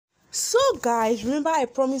So guys, remember I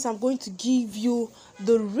promised I'm going to give you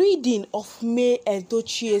the reading of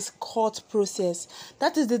Edochie's court process.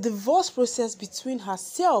 That is the divorce process between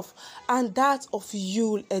herself and that of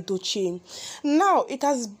Edochie. Now, it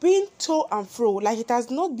has been to and fro, like it has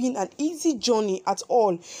not been an easy journey at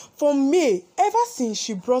all for May ever since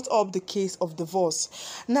she brought up the case of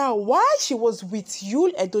divorce. Now, while she was with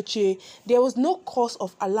Edochie, there was no cause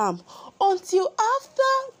of alarm until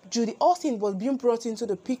after Judy Austin was being brought into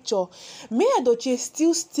the picture. Edochie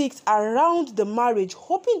still sticks around the marriage,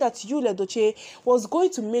 hoping that Edochie was going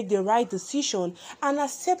to make the right decision and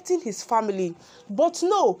accepting his family. But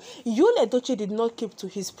no, Edochie did not keep to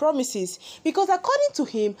his promises, because according to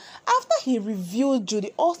him, after he revealed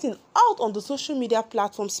Judy Austin out on the social media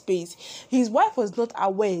platform space, his wife was not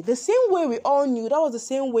aware. The same way we all knew, that was the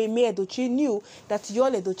same way Edochie knew that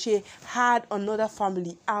Edochie had another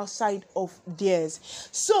family outside of theirs.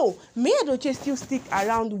 So Edochie still stick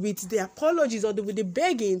around with the apologies or with the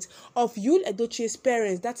beggings of Edochie's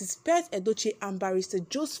parents, that is Pet Edochie and Barrister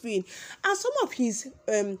Josephine, and some of his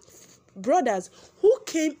brothers who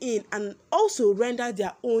came in and also rendered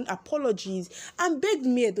their own apologies and begged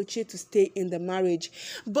Edochie to stay in the marriage.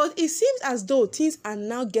 But it seems as though things are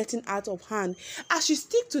now getting out of hand as she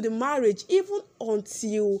stick to the marriage even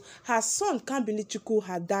until her son Kambilichukwu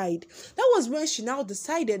had died. That was when she now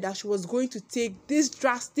decided that she was going to take this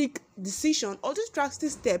drastic decision or this drastic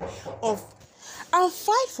step of and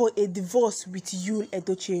fight for a divorce with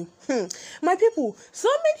Edochie. My people, so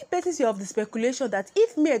many persons here of the speculation that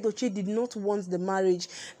if Edochie did not want the marriage,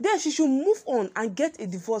 then she should move on and get a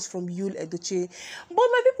divorce from Edochie. But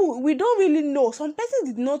my people, we don't really know. Some persons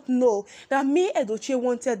did not know that Edochie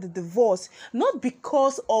wanted the divorce, not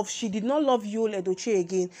because of she did not love Edochie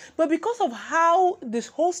again, but because of how this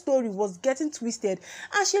whole story was getting twisted,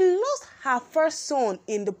 and she lost her first son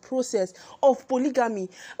in the process of polygamy.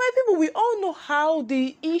 My people, we all know how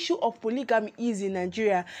the issue of polygamy is in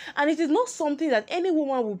Nigeria, and it is not something that any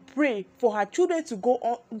woman will pray for her children to go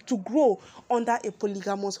on to grow under a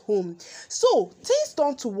polygamous home. So things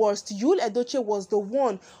turned to worst. Edochie was the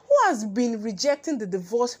one who has been rejecting the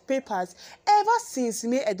divorce papers ever since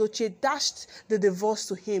Edochie dashed the divorce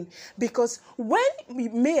to him, because when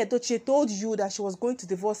Edochie told you that she was going to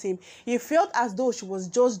divorce him, he felt as though she was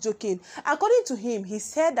just joking. According to him, he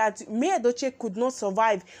said that Edochie could not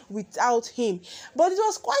survive without him. But it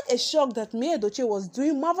was quite a shock that Edochie was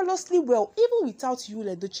doing marvelously well even without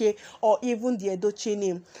Edochie or even the Edochie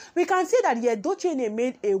name. We can say that the Edochie name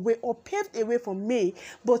made a way or paved a way for May,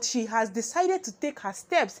 but she has decided to take her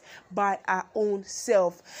steps by her own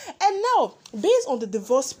self. And now, based on the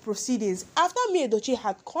divorce proceedings, after Edochie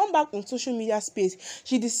had come back on social media space,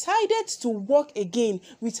 she decided to work again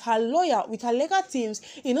with her lawyer, with her legal teams,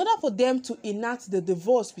 in order for them to enact the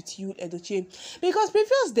divorce with Edochie. Because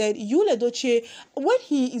previous then, Edochie, when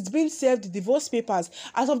he is being served the divorce papers,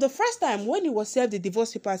 as of the first time when he was served the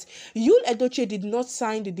divorce papers, Edochie did not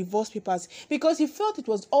sign the divorce papers because he felt it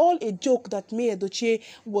was all a joke that Edochie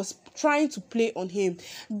was trying to play on him.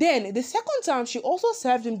 Then the second time she also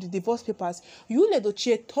served him the divorce papers,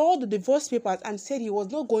 Edochie tore the divorce papers and said he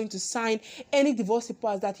was not going to sign any divorce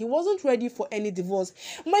papers, that he wasn't ready for any divorce.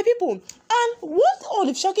 My people, and what all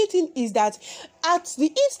the shocking thing is that at the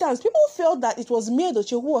instance, people felt that it was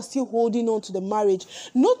Edochie who was still holding on to the marriage,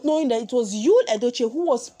 not knowing that it was Edochie who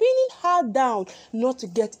was pinning her down not to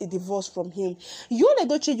get a divorce from him.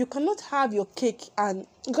 Edochie, you cannot have your cake and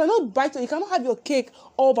you cannot have your cake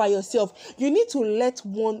all by yourself. You need to let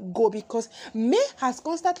one go, because May has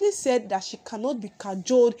constantly said that she cannot be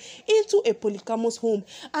cajoled into a polygamous home,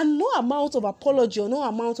 and no amount of apology or no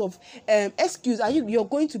amount of excuse you're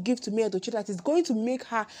going to give to Edochie that is going to make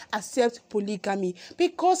her accept polygamy.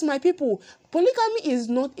 Because my people, polygamy is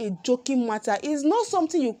not a joking matter. It's not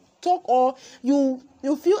something you talk or you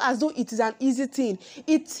feel as though it is an easy thing.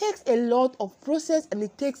 It takes a lot of process and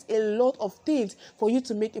it takes a lot of things for you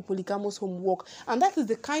to make a polygamous home work, and that is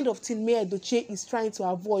the kind of thing Edochie is trying to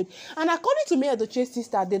avoid. And according to Edochie's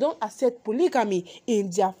sister, they don't accept polygamy in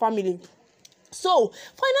their family. So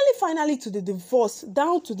finally to the divorce,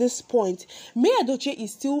 down to this point, Edochie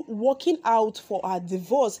is still working out for her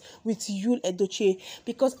divorce with Edochie,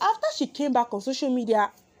 because after she came back on social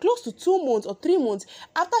media close to 2 months or 3 months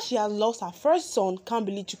after she had lost her first son,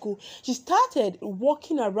 Kambilichukwu, she started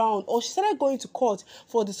walking around, or she started going to court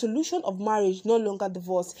for the solution of marriage, no longer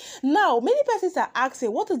divorce. Now, many persons are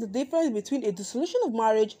asking, what is the difference between a dissolution of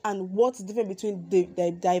marriage and what's the difference between the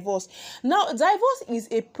divorce? Now, divorce is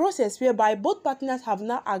a process whereby both partners have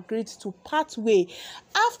now agreed to part way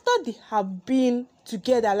after they have been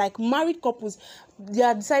together, like married couples. They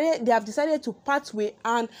have decided to part way,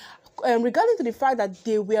 and regarding to the fact that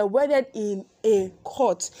they were wedded in a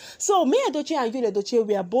court. So Edochie and Yuledochie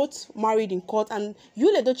were both married in court, and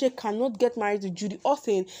Yuledochie cannot get married to Judy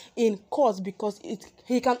Austin in court because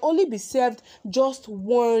he can only be served just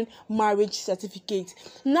one marriage certificate.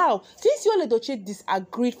 Now, since Yuledochie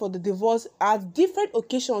disagreed for the divorce at different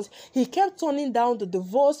occasions, he kept turning down the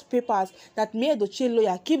divorce papers that Edochie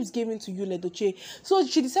lawyer keeps giving to Yuledochie. So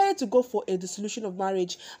she decided to go for a dissolution of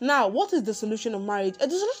marriage. Now, what is dissolution of marriage? A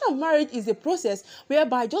dissolution of marriage is a process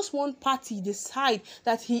whereby just one party decide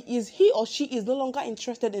that he or she is no longer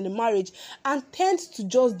interested in the marriage and tends to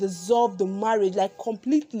just dissolve the marriage, like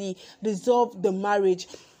completely dissolve the marriage.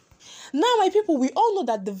 Now, my people, we all know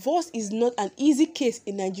that divorce is not an easy case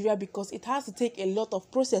in Nigeria because it has to take a lot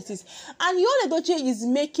of processes. And Edochie is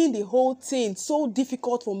making the whole thing so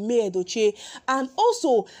difficult for Edochie. And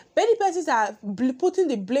also, many persons are putting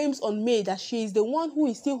the blames on May that she is the one who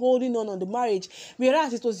is still holding on the marriage.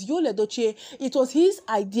 Whereas it was Edochie, it was his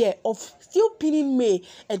idea of still pinning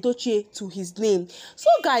Edochie to his name. So,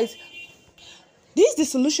 guys, this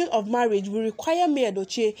dissolution of marriage will require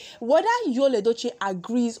Edochie, whether Edochie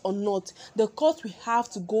agrees or not, the court will have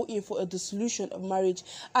to go in for a dissolution of marriage.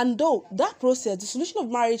 And though that process, dissolution of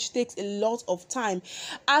marriage, takes a lot of time,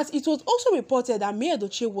 as it was also reported that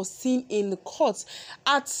Edochie was seen in the court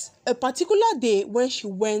at a particular day when she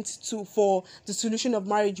went for the dissolution of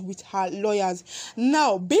marriage with her lawyers.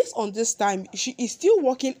 Now, based on this time, she is still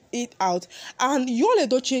working it out, and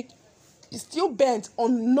Edochie is still bent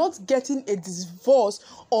on not getting a divorce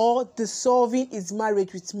or dissolving his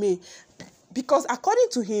marriage with May, because according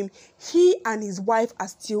to him, he and his wife are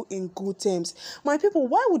still in good terms. My people,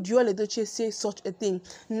 why would Edochie say such a thing?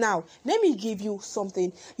 Now, let me give you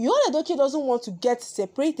something. Edochie doesn't want to get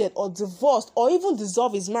separated or divorced or even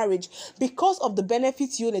dissolve his marriage because of the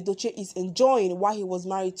benefits Edochie is enjoying while he was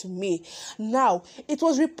married to May. Now, it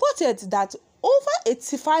was reported that over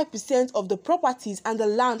 85% of the properties and the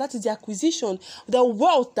land, that is the acquisition, the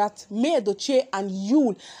wealth that Edochie and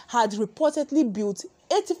Yule had reportedly built,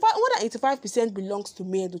 more than 85% belongs to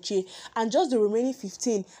Edochie, and just the remaining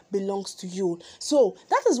 15 belongs to Yule. So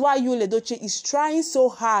that is why Edochie is trying so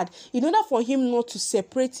hard in order for him not to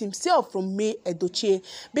separate himself from Edochie,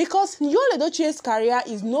 because Edochie's career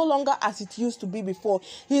is no longer as it used to be before.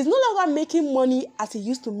 He is no longer making money as he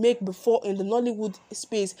used to make before in the Nollywood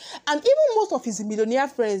space, and even most of his millionaire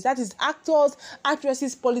friends, that is actors,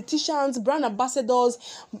 actresses, politicians, brand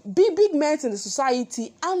ambassadors, big men in the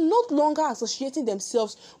society, are no longer associating themselves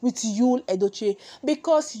with Edochie,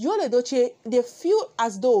 because Edochie, they feel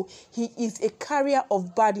as though he is a carrier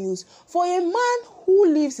of bad news. For a man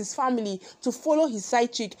who leaves his family to follow his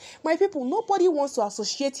side chick, my people, nobody wants to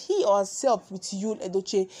associate he or herself with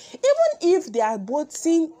Edochie, even if they are both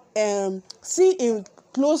seen in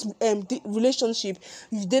close relationship.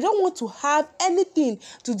 They don't want to have anything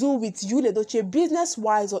to do with Edochie, business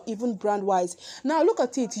wise or even brand wise. Now look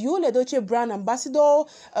at it, Edochie brand ambassador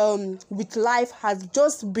with life has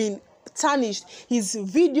just been tarnished, his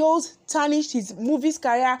videos tarnished, his movies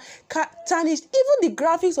career tarnished, even the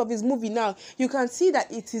graphics of his movie. Now you can see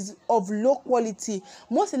that it is of low quality.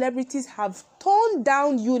 Most celebrities have turned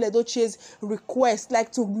down Edochie's request,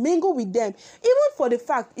 like to mingle with them, even for the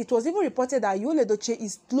fact it was even reported that Edochie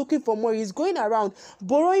is looking for more. He's going around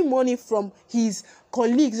borrowing money from his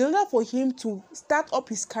colleagues in order for him to start up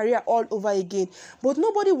his career all over again, but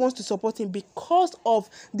nobody wants to support him because of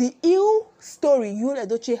the ill story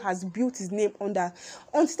Edochie has built his name under.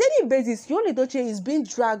 On steady basis, Edochie is being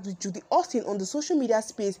dragged with Judy Austin on the social media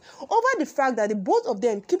space over the fact that the both of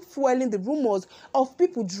them keep fueling the rumors of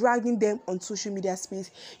people dragging them on social media space.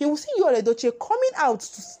 You will see Edochie coming out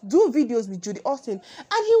to do videos with Judy Austin,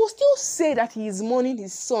 and he will still say that he is mourning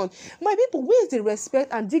his son. My people, where is the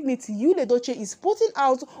respect and dignity Edochie is putting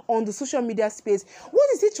out on the social media space? What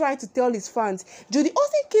is he trying to tell his fans? Judy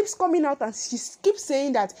Austin keeps coming out and she keeps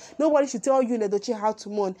saying that nobody should tell Edochie how to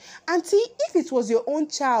mourn. Auntie, if it was your own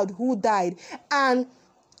child who died, and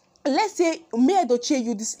let's say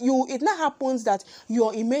Edochie, it now happens that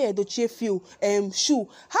you're in Edochie shoe,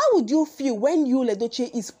 how would you feel when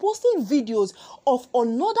Edochie is posting videos of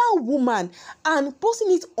another woman and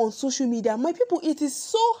posting it on social media? My people, it is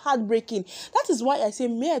so heartbreaking. That is why I say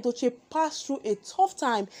Edochie passed through a tough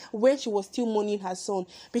time when she was still mourning her son,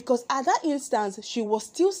 because at that instance she was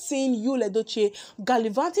still seeing Edochie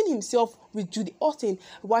gallivanting himself with Judy Austin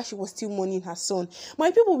while she was still mourning her son.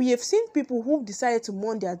 My people, we have seen people who decided to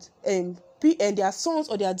mourn their their sons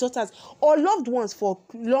or their daughters or loved ones for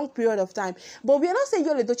a long period of time. But we are not saying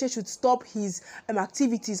Edochie should stop his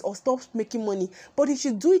activities or stop making money, but he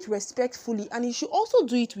should do it respectfully, and he should also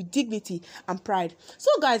do it with dignity and pride. So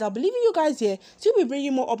guys, I'll be leaving you guys here. So we'll be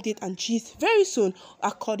bringing more updates and gist very soon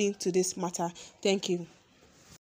according to this matter. Thank you.